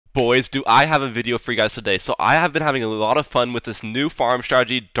Boys, do I have a video for you guys today. So I have been having a lot of fun with this new farm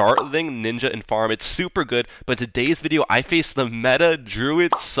strategy, Dartling, Ninja, and Farm. It's super good, but in today's video, I face the meta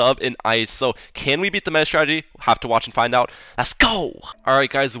Druid, Sub, and Ice. So can we beat the meta strategy? We'll have to watch and find out. Let's go!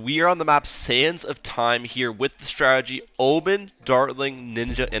 Alright guys, we are on the map Sands of Time here with the strategy Omen, Dartling,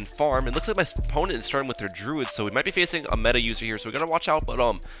 Ninja, and Farm. It looks like my opponent is starting with their Druid, so we might be facing a meta user here, so we gotta watch out, but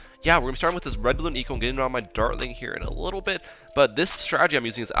yeah, we're going to be starting with this red balloon eco and getting on my Dartling here in a little bit, but this strategy I'm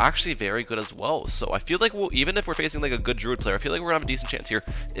using is actually very good as well, so I feel like even if we're facing like a good Druid player, I feel like we're going to have a decent chance here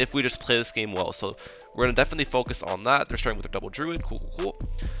if we just play this game well, so we're going to definitely focus on that. They're starting with their double Druid, cool,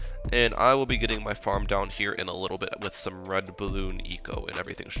 and I will be getting my farm down here in a little bit with some red balloon eco, and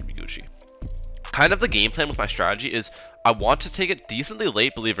everything should be Gucci. Kind of the game plan with my strategy is I want to take it decently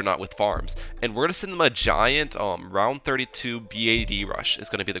late, believe it or not, with farms. And we're going to send them a giant round 32 BAD rush is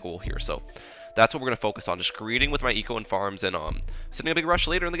going to be the goal here. So that's what we're going to focus on. Just creating with my eco and farms and sending a big rush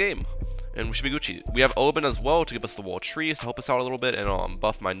later in the game. And we should be Gucci. We have Oben as well to give us the wall trees to help us out a little bit and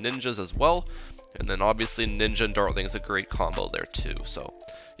buff my ninjas as well. And then obviously Ninja and Dartling is a great combo there too. So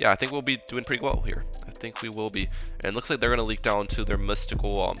yeah, I think we'll be doing pretty well here. I think we will be. And it looks like they're going to leak down to their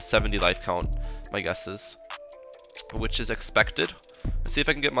mystical 70 life count, my guess is, which is expected. Let's see if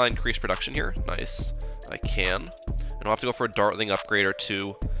I can get my increased production here. Nice. I can. And I'll have to go for a Dartling upgrade or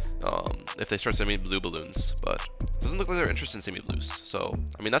two if they start sending me blue balloons. But it doesn't look like they're interested in sending me blues. So,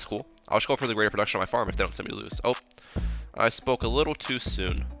 I mean, that's cool. I'll just go for the greater production on my farm if they don't send me blues. Oh, I spoke a little too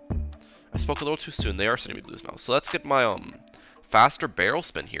soon. They are sending me blues now. So let's get my faster barrel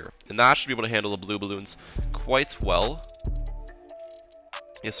spin here. And that should be able to handle the blue balloons quite well.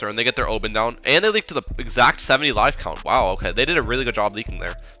 Yes, sir, and they get their Oben down. And they leak to the exact 70 life count. Wow, okay. They did a really good job leaking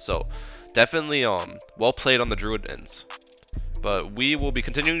there. So, definitely well played on the Druid ends. But we will be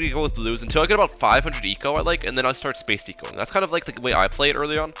continuing to go with blues until I get about 500 eco, and then I'll start space ecoing. That's kind of like the way I play it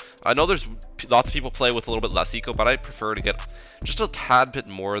early on. I know there's lots of people play with a little bit less eco, but I prefer to get just a tad bit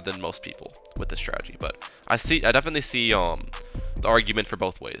more than most people with this strategy. But I definitely see the argument for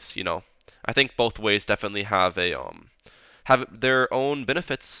both ways, you know. I think both ways definitely have their own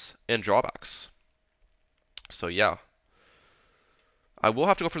benefits and drawbacks. So yeah. I will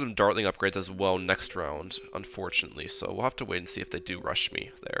have to go for some Dartling upgrades as well next round, unfortunately. So we'll have to wait and see if they do rush me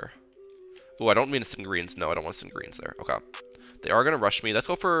there. Oh, I don't mean to send greens. No, I don't want to send greens there. Okay. They are going to rush me. Let's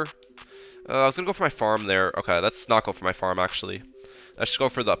go for... I was going to go for my farm there. Okay, let's not go for my farm, actually. Let's just go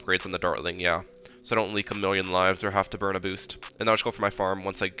for the upgrades on the Dartling, yeah. So I don't leak a million lives or have to burn a boost. And I'll just go for my farm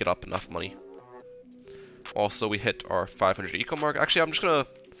once I get up enough money. Also, we hit our 500 eco mark. Actually, I'm just going to...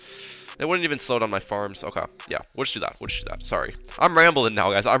 They wouldn't even slow down my farms. Okay, yeah, we'll just do that. Sorry. I'm rambling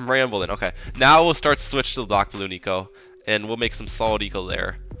now, guys. I'm rambling. Okay, now we'll start to switch to the black balloon eco, and we'll make some solid eco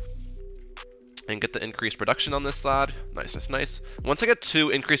there. And get the increased production on this lad. Nice. Once I get 2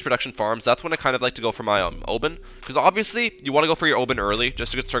 increased production farms, that's when I kind of like to go for my Oben. Because obviously, you want to go for your Oben early,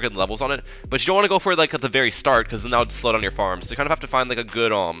 just to start getting levels on it. But you don't want to go for it like at the very start, because then that would slow down your farms. So you kind of have to find like a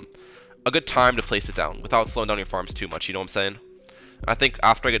good time to place it down, without slowing down your farms too much, you know what I'm saying? I think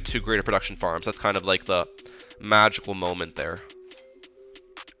after I get 2 greater production farms, that's kind of like the magical moment there.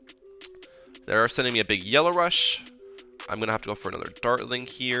 They're sending me a big yellow rush. I'm going to have to go for another Dartling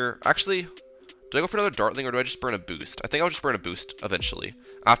here. Actually, do I go for another Dartling or do I just burn a boost? I think I'll just burn a boost eventually.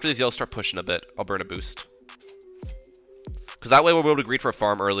 After these yellows start pushing a bit, I'll burn a boost. Because that way we'll be able to greed for a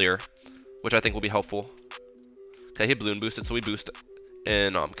farm earlier, which I think will be helpful. Okay, he balloon boosted, so we boost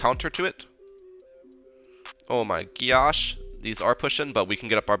and counter to it. Oh my gosh. These are pushing, but we can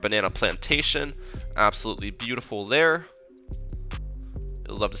get up our banana plantation. Absolutely beautiful there. I'd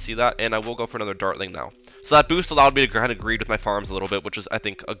love to see that. And I will go for another Dartling now. So that boost allowed me to kind of greed with my farms a little bit, which is, I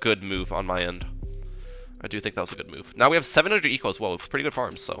think, a good move on my end. I do think that was a good move. Now we have 700 eco as well with pretty good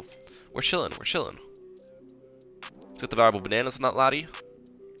farms, so we're chilling. Let's get the valuable bananas on that laddie.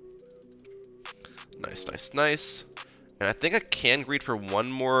 Nice. And I think I can greed for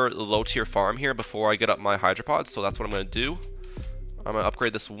one more low-tier farm here before I get up my hydropods, so that's what I'm going to do. I'm going to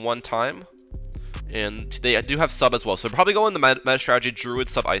upgrade this one time. And they do have sub as well, so probably go in the meta strategy Druid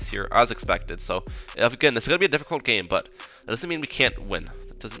sub ice here, as expected. So, again, this is going to be a difficult game, but that doesn't mean we can't win.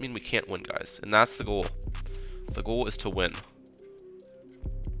 That doesn't mean we can't win, guys. And that's the goal. The goal is to win.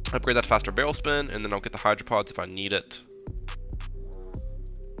 Upgrade that faster barrel spin, and then I'll get the hydropods if I need it.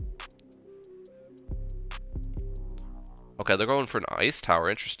 Okay, they're going for an ice tower.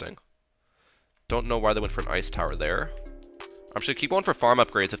 Interesting. Don't know why they went for an ice tower there. I'm just going to keep going for farm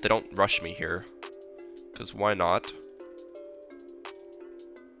upgrades if they don't rush me here. Because why not?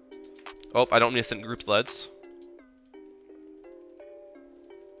 Oh, I don't need to send group leads.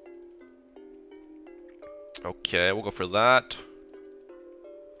 Okay, we'll go for that.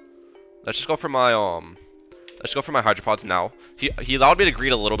 Let's just go for my hydropods now. He allowed me to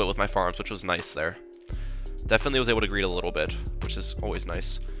greed a little bit with my farms, which was nice there. Definitely was able to greed a little bit, which is always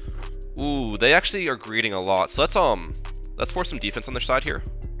nice. Ooh, they actually are greeding a lot. So let's force some defense on their side here.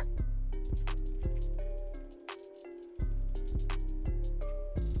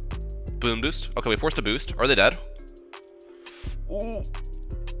 Boom boost. Okay, we forced a boost. Are they dead? Ooh.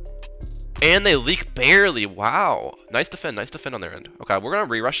 And they leak barely. Wow. Nice defend on their end. Okay, we're gonna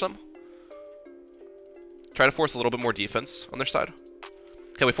re-rush them. Try to force a little bit more defense on their side.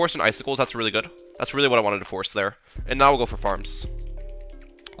 Okay, we forced an icicles. That's really good. That's really what I wanted to force there. And now we'll go for farms.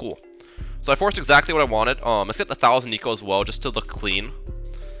 Cool. So I forced exactly what I wanted. Let's get 1,000 eco as well, just to look clean.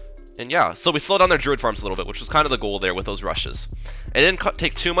 And yeah, so we slowed down their druid farms a little bit, which was kind of the goal there with those rushes. It didn't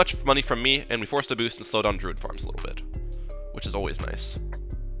take too much money from me, and we forced a boost and slowed down druid farms a little bit, which is always nice.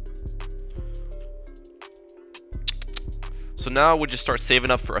 So now we just start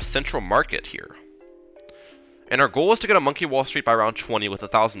saving up for a central market here. And our goal is to get a Monkey Wall Street by round 20 with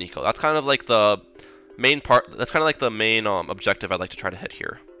 1,000 eco. That's kind of like the main part. That's kind of like the main objective I'd like to try to hit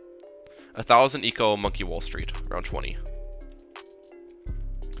here. 1,000 eco Monkey Wall Street, round 20.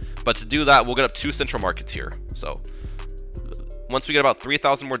 But to do that, we'll get up 2 central markets here. So once we get about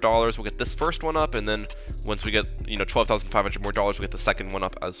 $3,000 more dollars, we'll get this first one up, and then once we get, you know, 12,500 more dollars, we'll get the second one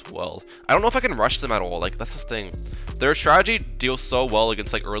up as well. I don't know if I can rush them at all. Like, that's the thing. Their strategy deals so well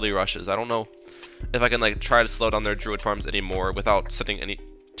against like early rushes. I don't know if I can like try to slow down their druid farms anymore without setting any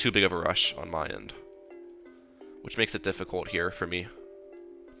too big of a rush on my end, which makes it difficult here for me.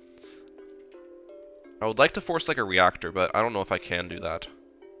 I would like to force like a reactor, but I don't know if I can do that.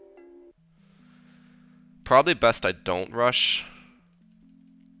 Probably best I don't rush.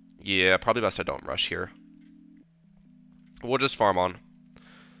 Yeah, probably best I don't rush here. We'll just farm on.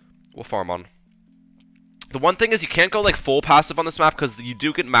 We'll farm on. The one thing is you can't go like full passive on this map because you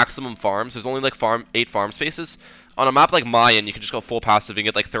do get maximum farms. There's only like 8 farm spaces. On a map like Mayan, you can just go full passive and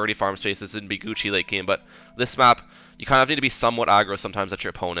get like 30 farm spaces and be Gucci late game. But this map, you kind of need to be somewhat aggro sometimes at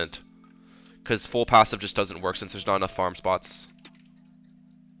your opponent, because full passive just doesn't work since there's not enough farm spots.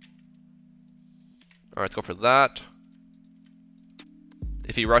 Alright, let's go for that.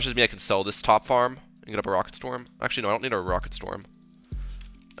 If he rushes me, I can sell this top farm and get up a Rocket Storm. Actually, no, I don't need a Rocket Storm.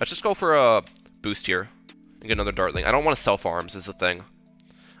 Let's just go for a boost here and get another Dartling. I don't want to sell farms is the thing.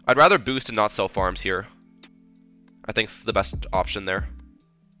 I'd rather boost and not sell farms here. I think it's the best option there.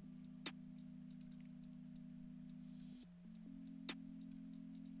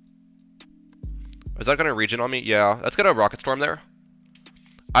 Is that going to regen on me? Yeah, let's get a Rocket Storm there.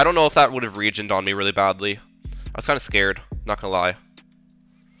 I don't know if that would have regened on me really badly. I was kind of scared, not gonna lie.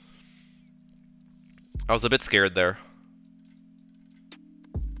 I was a bit scared there.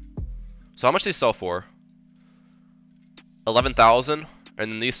 So how much do these sell for? 11,000,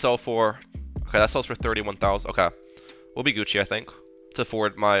 and then these sell for... Okay, that sells for 31,000. Okay, we'll be Gucci, I think, to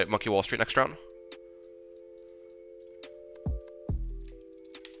forward my Monkey Wall Street next round.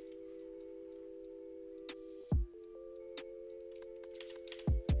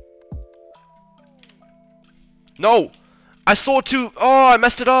 No! I sold too... Oh, I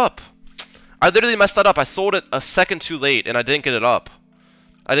messed it up! I literally messed that up. I sold it a second too late, and I didn't get it up.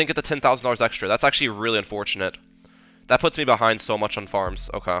 I didn't get the $10,000 extra. That's actually really unfortunate. That puts me behind so much on farms.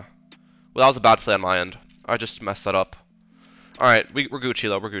 Okay. Well, that was a bad play on my end. I just messed that up. Alright, we're Gucci,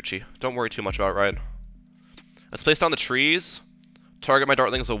 though. We're Gucci. Don't worry too much about it, right? Let's place down the trees. Target my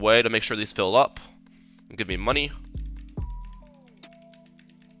Dartlings away to make sure these fill up. And give me money.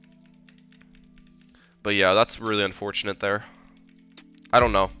 But yeah, that's really unfortunate there. I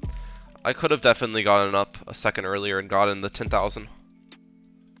don't know. I could have definitely gotten up a second earlier and gotten the 10,000.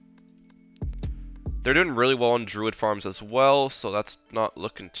 They're doing really well on Druid farms as well, so that's not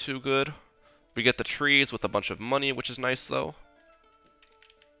looking too good. We get the trees with a bunch of money, which is nice though.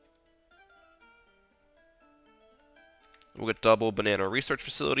 We'll get double banana research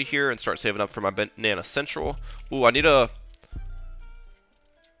facility here and start saving up for my banana central. Ooh, I need a...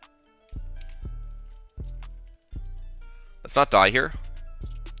 Let's not die here.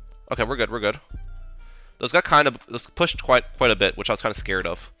 Okay, we're good, we're good. Those got kind of... Those pushed quite a bit, which I was kind of scared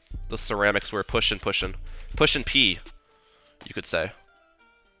of. Those ceramics were pushing. Pushing P, you could say.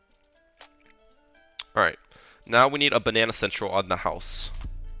 Alright. Now we need a banana central on the house.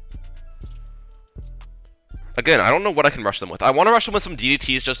 Again, I don't know what I can rush them with. I want to rush them with some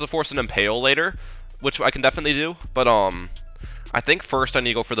DDTs just to force an Impale later, which I can definitely do. But, I think first I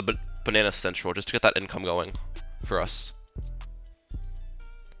need to go for the banana central just to get that income going for us.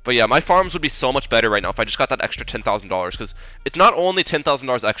 But yeah, my farms would be so much better right now if I just got that extra $10,000, because it's not only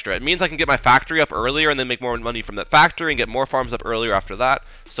 $10,000 extra. It means I can get my factory up earlier and then make more money from that factory and get more farms up earlier after that.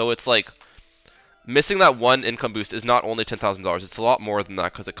 So it's like, missing that one income boost is not only $10,000. It's a lot more than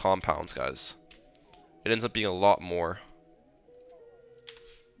that because it compounds, guys. It ends up being a lot more.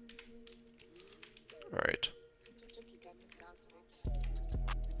 Alright.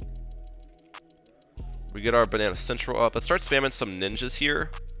 We get our Banana Central up. Let's start spamming some ninjas here.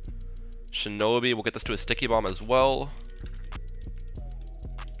 Shinobi, we'll get this to a sticky bomb as well.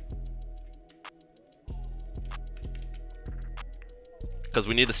 Because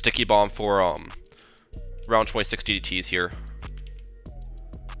we need the sticky bomb for round 26 DDTs here.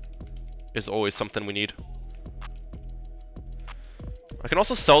 Is always something we need. I can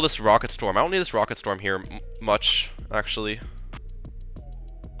also sell this Rocket Storm. I don't need this Rocket Storm here much, actually.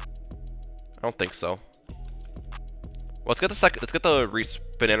 I don't think so. Well, let's get the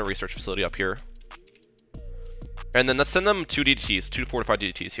banana research facility up here, and then let's send them 2 DDTs, 2 fortified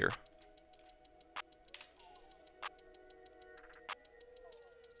DDTs here.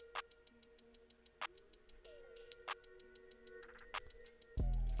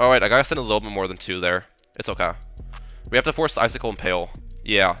 All right, I gotta send a little bit more than 2 there. It's okay. We have to force the Icicle Impale.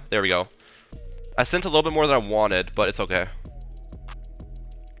 Yeah, there we go. I sent a little bit more than I wanted, but it's okay.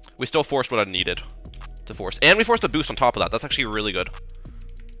 We still forced what I needed to force. And we forced a boost on top of that. That's actually really good.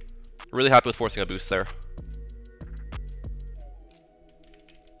 Really happy with forcing a boost there.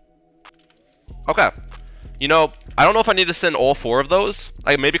 Okay. You know, I don't know if I need to send all 4 of those.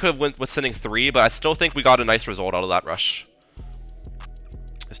 I maybe could have went with sending 3, but I still think we got a nice result out of that rush.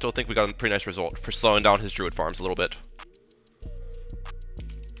 I still think we got a pretty nice result for slowing down his Druid farms a little bit.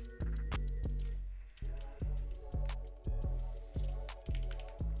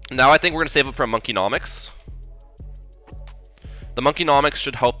 Now I think we're going to save up for a Monkeynomics. The Monkeynomics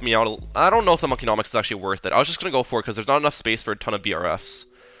should help me out. I don't know if the Monkeynomics is actually worth it. I was just going to go for it because there's not enough space for a ton of BRFs.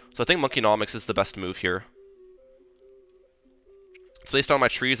 So I think Monkeynomics is the best move here. It's based on my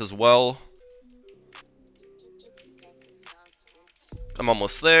trees as well. I'm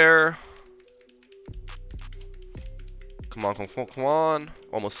almost there. Come on, come on, come on.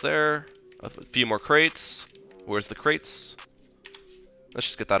 Almost there. A few more crates. Where's the crates? Let's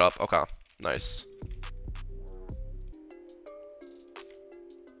just get that up. Okay, nice.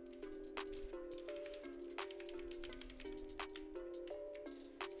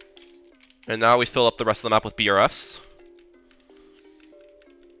 And now we fill up the rest of the map with BRFs.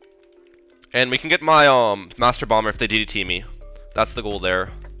 And we can get my Master Bomber if they DDT me. That's the goal there.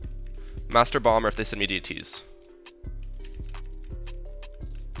 Master Bomber if they send me DDTs.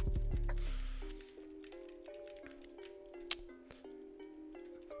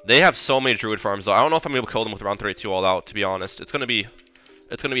 They have so many Druid farms though. I don't know if I'm able to kill them with round 32 all out, to be honest. It's gonna be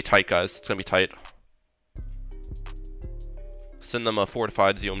tight, guys. It's gonna be tight. Send them a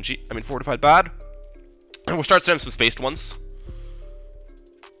fortified fortified bad. And we'll start sending some spaced ones.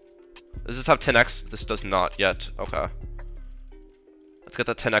 Does this have 10x? This does not yet. Okay. Let's get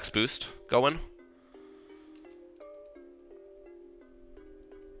that 10x boost going.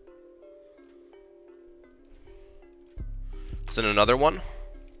 Send another one.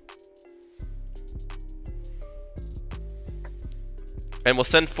 And we'll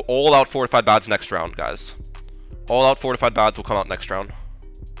send all out fortified bads next round, guys. All out fortified bads will come out next round.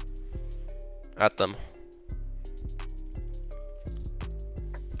 At them.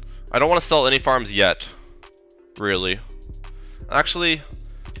 I don't want to sell any farms yet. Really. Actually,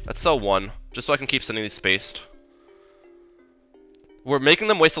 let's sell one. Just so I can keep sending these spaced. We're making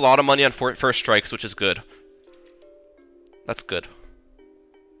them waste a lot of money on first strikes, which is good. That's good.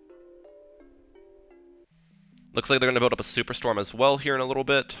 Looks like they're going to build up a Superstorm as well here in a little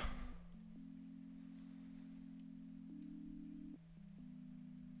bit.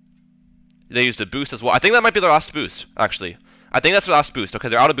 They used a boost as well. I think that might be their last boost, actually. I think that's their last boost. Okay,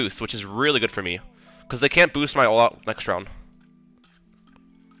 they're out of boost, which is really good for me. Because they can't boost my all-out next round.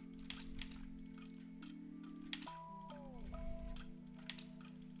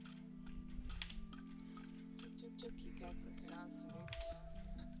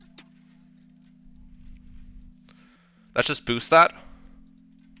 Let's just boost that.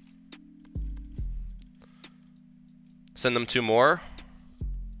 Send them 2 more.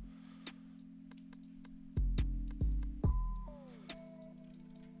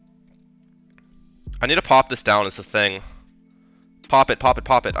 I need to pop this down is the thing. Pop it, pop it,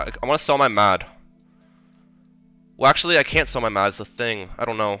 pop it. I want to sell my mad. Well, actually, I can't sell my mad is the thing. I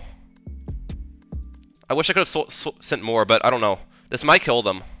don't know. I wish I could have sent more, but I don't know. This might kill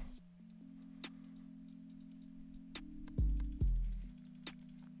them.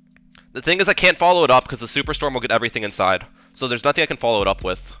 The thing is I can't follow it up because the Superstorm will get everything inside. So there's nothing I can follow it up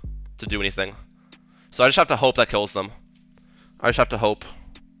with to do anything. So I just have to hope that kills them. I just have to hope.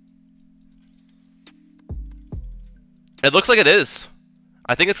 It looks like it is.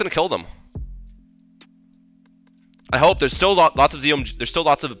 I think it's going to kill them. I hope. There's still lots of ZOM. There's still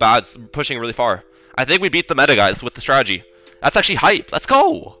lots of bads pushing really far. I think we beat the meta, guys, with the strategy. That's actually hype. Let's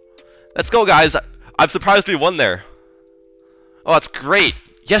go. Let's go, guys. I'm surprised we won there. Oh, that's great.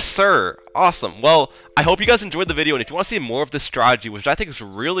 Yes, sir. Awesome. Well, I hope you guys enjoyed the video, and if you want to see more of this strategy, which I think is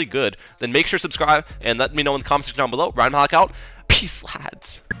really good, then make sure to subscribe and let me know in the comment section down below. Ryan Mehalic out. Peace,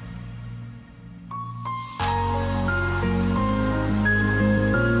 lads.